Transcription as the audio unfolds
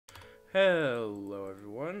Hello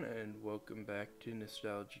everyone, and welcome back to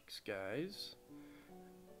Nostalgic Skies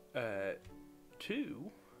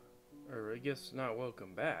 2, or I guess not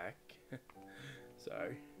welcome back,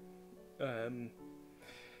 sorry.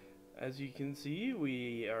 As you can see,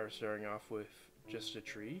 we are starting off with just a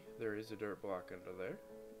tree. There is a dirt block under there.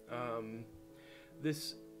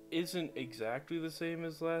 This isn't exactly the same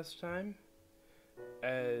as last time,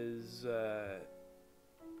 as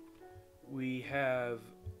we have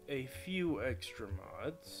a few extra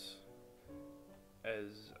mods,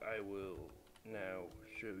 as I will now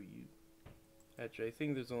show you. Actually, I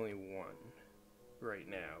think there's only one right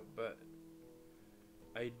now, but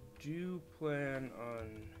I do plan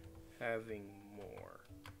on having more.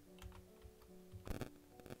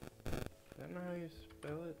 Is that not how you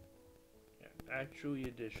spell it? Yeah, actually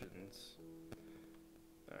additions.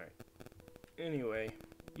 Alright. Anyway,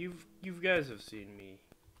 you guys have seen me.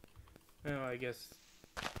 Well, I guess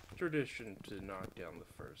tradition to knock down the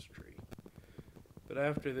first tree. But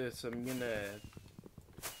after this, I'm gonna...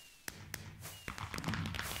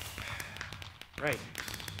 Right.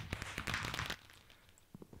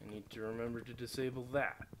 I need to remember to disable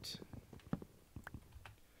that.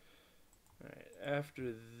 Alright,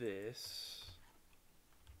 after this,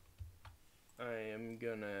 I am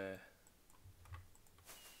gonna...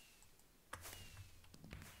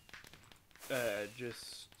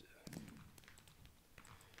 just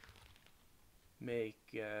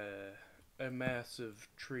make a massive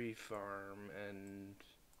tree farm and,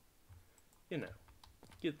 you know,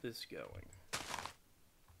 get this going.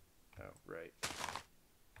 Oh, right.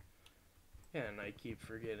 Yeah, and I keep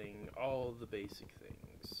forgetting all the basic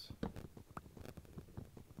things.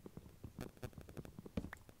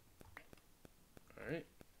 Alright.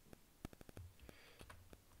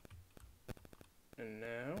 And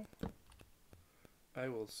now, I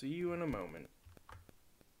will see you in a moment.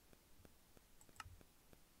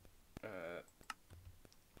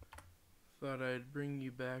 Thought I'd bring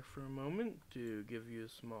you back for a moment to give you a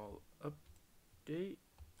small update.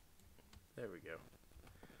 There we go.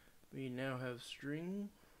 We now have string,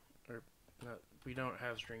 or not, we don't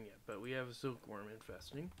have string yet, but we have a silkworm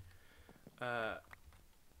infesting. I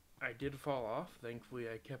did fall off. Thankfully,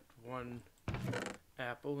 I kept one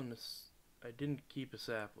apple, and I didn't keep a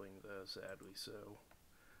sapling, though, sadly, so,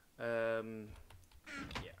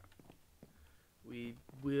 yeah. We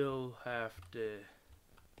will have to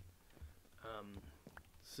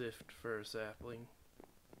sift for a sapling.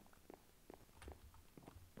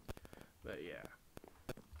 But yeah,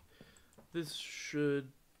 this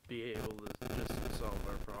should be able to just solve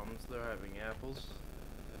our problems. They're having apples.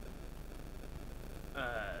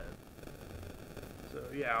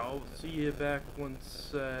 So yeah, I'll see you back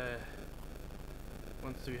once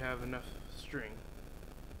we have enough string.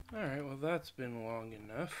 Alright, well that's been long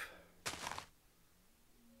enough.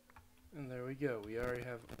 And there we go. We already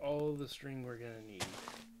have all the string we're gonna need.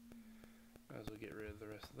 Might as well get rid of the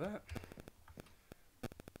rest of that.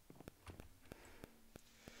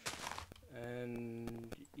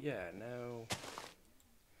 And yeah, now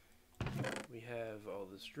we have all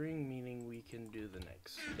the string, meaning we can do the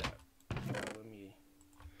next step. Let me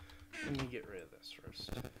get rid of this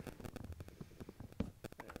first. There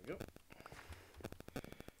we go.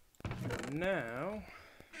 And now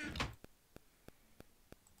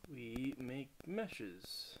we make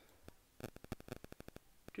meshes.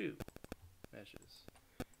 2 meshes.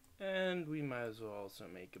 And we might as well also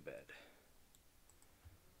make a bed.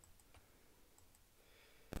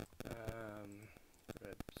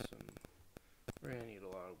 Grab some... We're gonna need a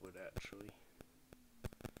lot of wood actually.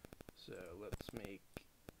 So let's make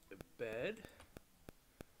a bed.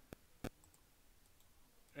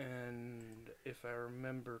 And if I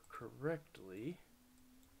remember correctly,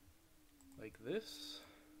 like this.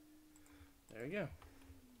 There we go.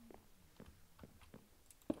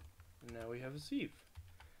 And now we have a sieve.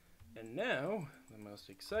 And now, the most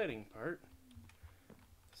exciting part,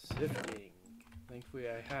 sifting. Thankfully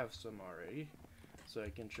I have some already, so I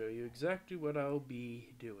can show you exactly what I'll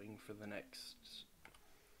be doing for the next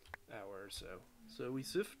hour or so. So we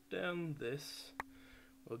sift down this,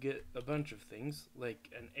 we'll get a bunch of things,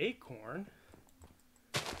 like an acorn.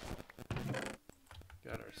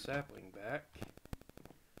 Got our sapling back.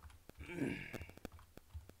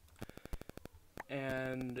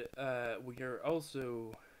 And we are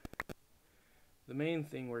also, the main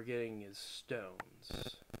thing we're getting is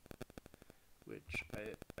stones, which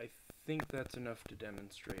I think that's enough to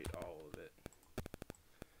demonstrate all of it.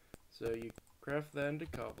 So you craft that into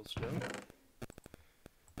cobblestone,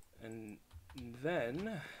 and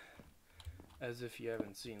then, as if you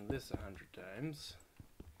haven't seen this 100 times,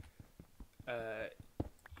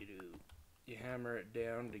 you do hammer it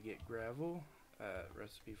down to get gravel.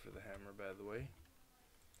 Recipe for the hammer, by the way.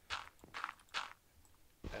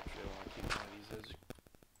 Actually, I want to keep one of these as...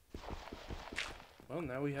 Well,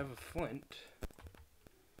 now we have a flint.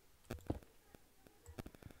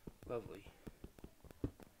 Lovely.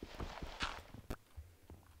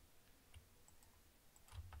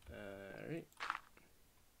 Alright.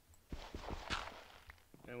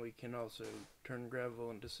 And we can also turn gravel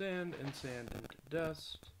into sand and sand into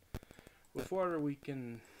dust. With water we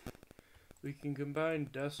can combine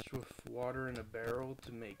dust with water in a barrel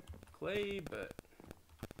to make clay, but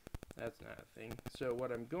that's not a thing. So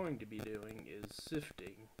what I'm going to be doing is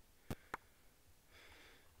sifting.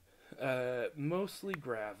 Mostly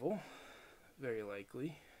gravel, very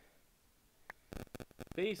likely.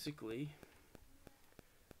 Basically,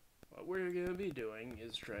 what we're going to be doing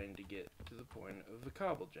is trying to get to the point of the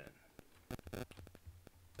cobble gen.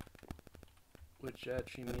 Which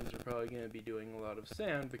actually means we're probably going to be doing a lot of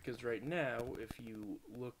sand, because right now, if you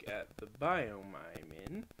look at the biome I'm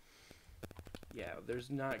in, yeah, there's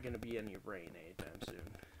not going to be any rain anytime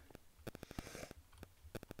soon.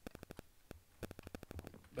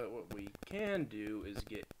 But what we can do is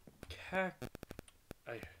get Actually,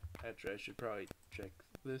 I should probably check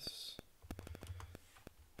this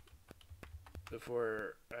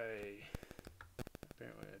before I...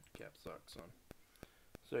 Apparently I had caps locks on.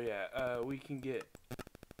 So yeah, we can get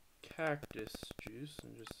cactus juice.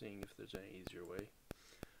 I'm just seeing if there's any easier way.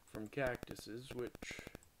 From cactuses, which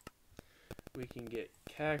we can get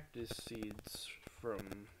cactus seeds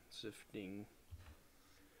from sifting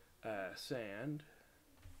sand.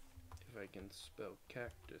 If I can spell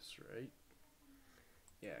cactus right.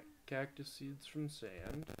 Yeah, cactus seeds from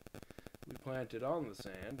sand. We plant it on the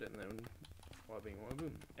sand and then wobbing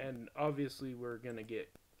wobbing. And obviously we're gonna get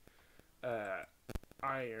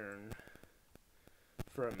iron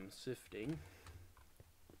from sifting.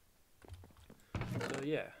 So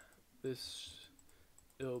yeah,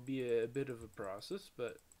 it'll be a bit of a process,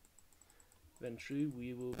 but eventually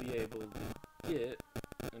we will be able to get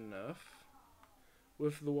enough.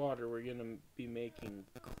 With the water, we're gonna be making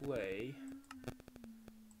clay,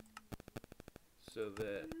 so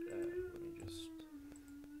that let me just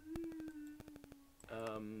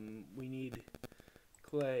we need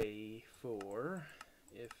clay for,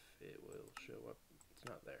 if it will show up, it's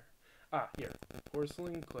not there. Ah, here,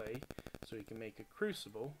 porcelain clay, so we can make a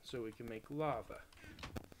crucible, so we can make lava.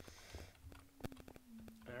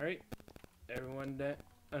 Alright, everyone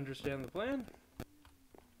understand the plan?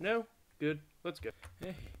 No? Good, let's go.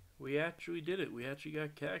 Hey, we actually did it. We actually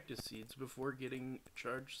got cactus seeds before getting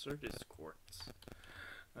charged circus quartz.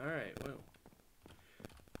 Alright, well,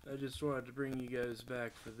 I just wanted to bring you guys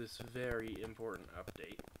back for this very important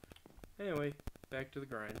update. Anyway, back to the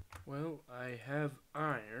grind. Well, I have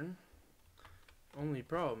iron. Only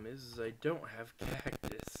problem is I don't have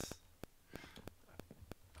cactus.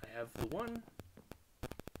 I have the one.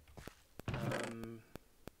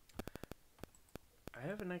 I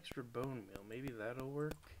have an extra bone meal. Maybe that'll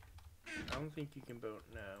work. I don't think you can bone...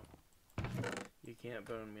 No. You can't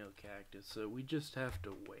bone meal cactus, so we just have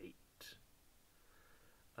to wait.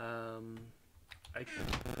 I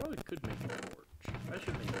probably could make a torch. I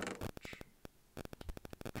should make a torch.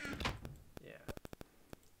 Yeah.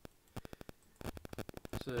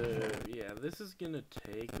 So, yeah, this is gonna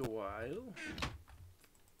take a while.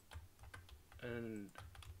 And...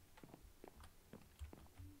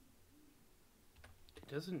 it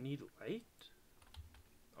doesn't need light?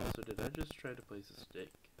 Also, did I just try to place a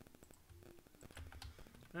stick?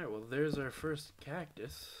 Alright, well, there's our first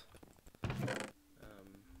cactus.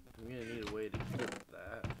 I'm gonna need a way to get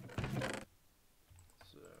that.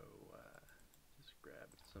 So, just grab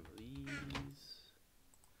some of these.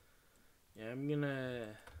 Yeah, I'm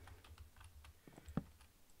gonna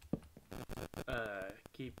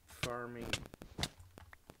keep farming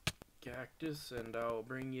cactus, and I'll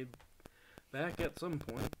bring you back at some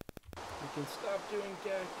point. We can stop doing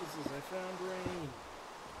cactuses. I found rain.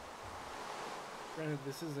 Granted,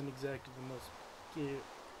 this isn't exactly the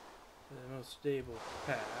most stable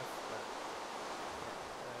path, but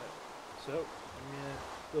so I'm gonna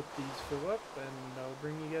let these fill up, and I'll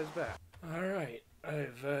bring you guys back. All right,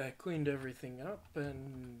 I've cleaned everything up,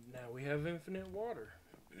 and now we have infinite water.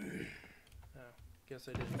 Oh, guess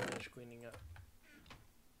I didn't finish cleaning up.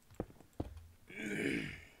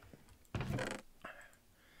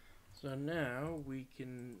 So now we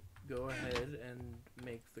can go ahead and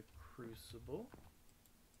make the crucible.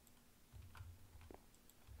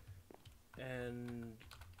 And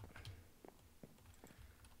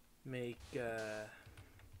make the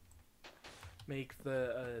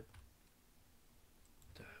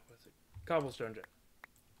what's it Cobblestone jet.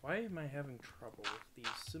 Why am I having trouble with these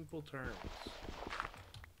simple terms?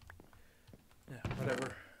 Yeah,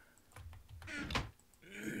 whatever.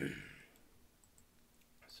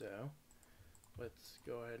 So, let's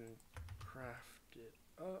go ahead and craft it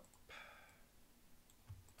up.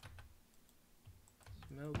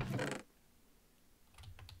 Smelt it.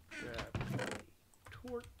 Grab a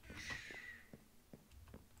torch.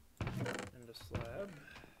 And a slab.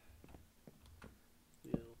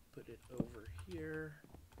 We'll put it over here.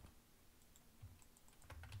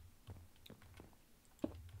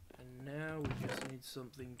 And now we just need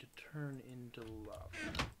something to turn into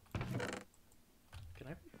lava. Can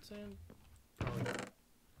I put sand? Probably not.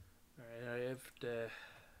 Alright, I have to...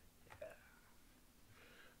 Yeah.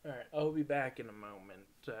 Alright, I'll be back in a moment,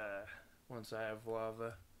 once I have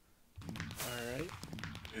lava. Alright.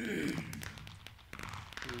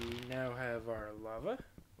 We now have our lava.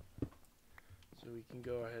 So we can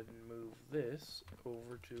go ahead and move this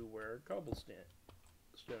over to where our cobblestone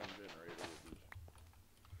generator will be.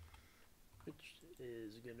 Which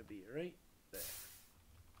is going to be right there.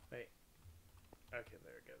 Wait. Okay,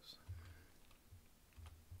 there it goes.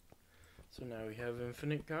 So now we have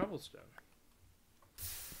infinite cobblestone.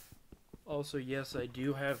 Also, yes, I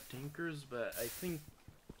do have tinkers, but I think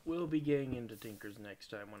we'll be getting into tinkers next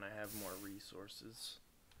time when I have more resources.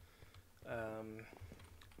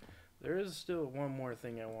 There is still one more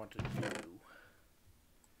thing I want to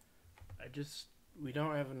do. We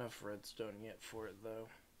don't have enough redstone yet for it, though.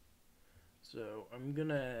 So I'm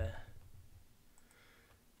gonna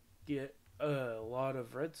get a lot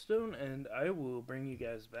of redstone and I will bring you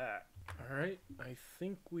guys back. Alright, I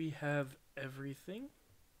think we have everything.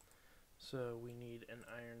 So we need an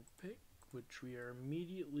iron pick, which we are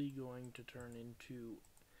immediately going to turn into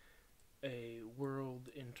a world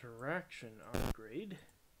interaction upgrade.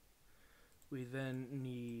 We then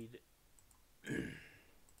need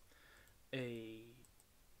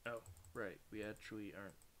oh, right, we actually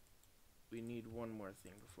aren't. We need one more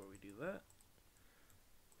thing before we do that.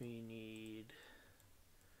 We need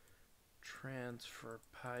transfer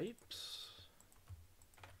pipes.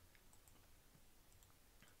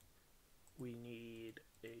 We need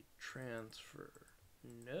a transfer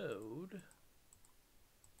node.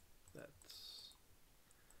 That's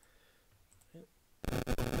it.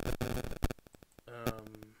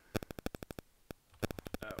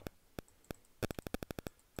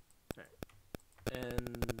 Alright.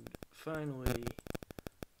 And finally,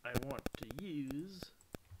 I want to use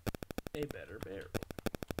a better barrel.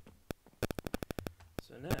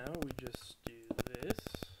 So now we just do this,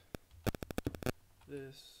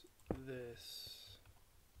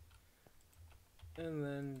 and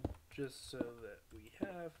then just so that we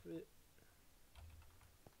have it.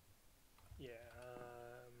 Yeah,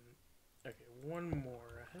 okay, one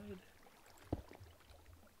more ahead.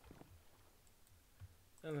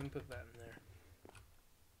 And then put that in there.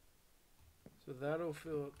 So that'll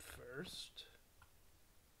fill up first.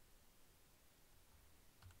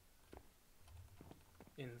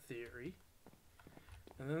 In theory.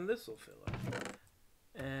 And then this will fill up.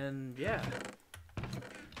 And yeah.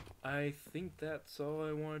 I think that's all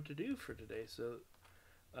I wanted to do for today. So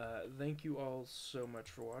thank you all so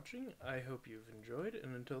much for watching. I hope you've enjoyed.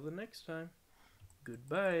 And until the next time,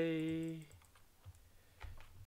 goodbye.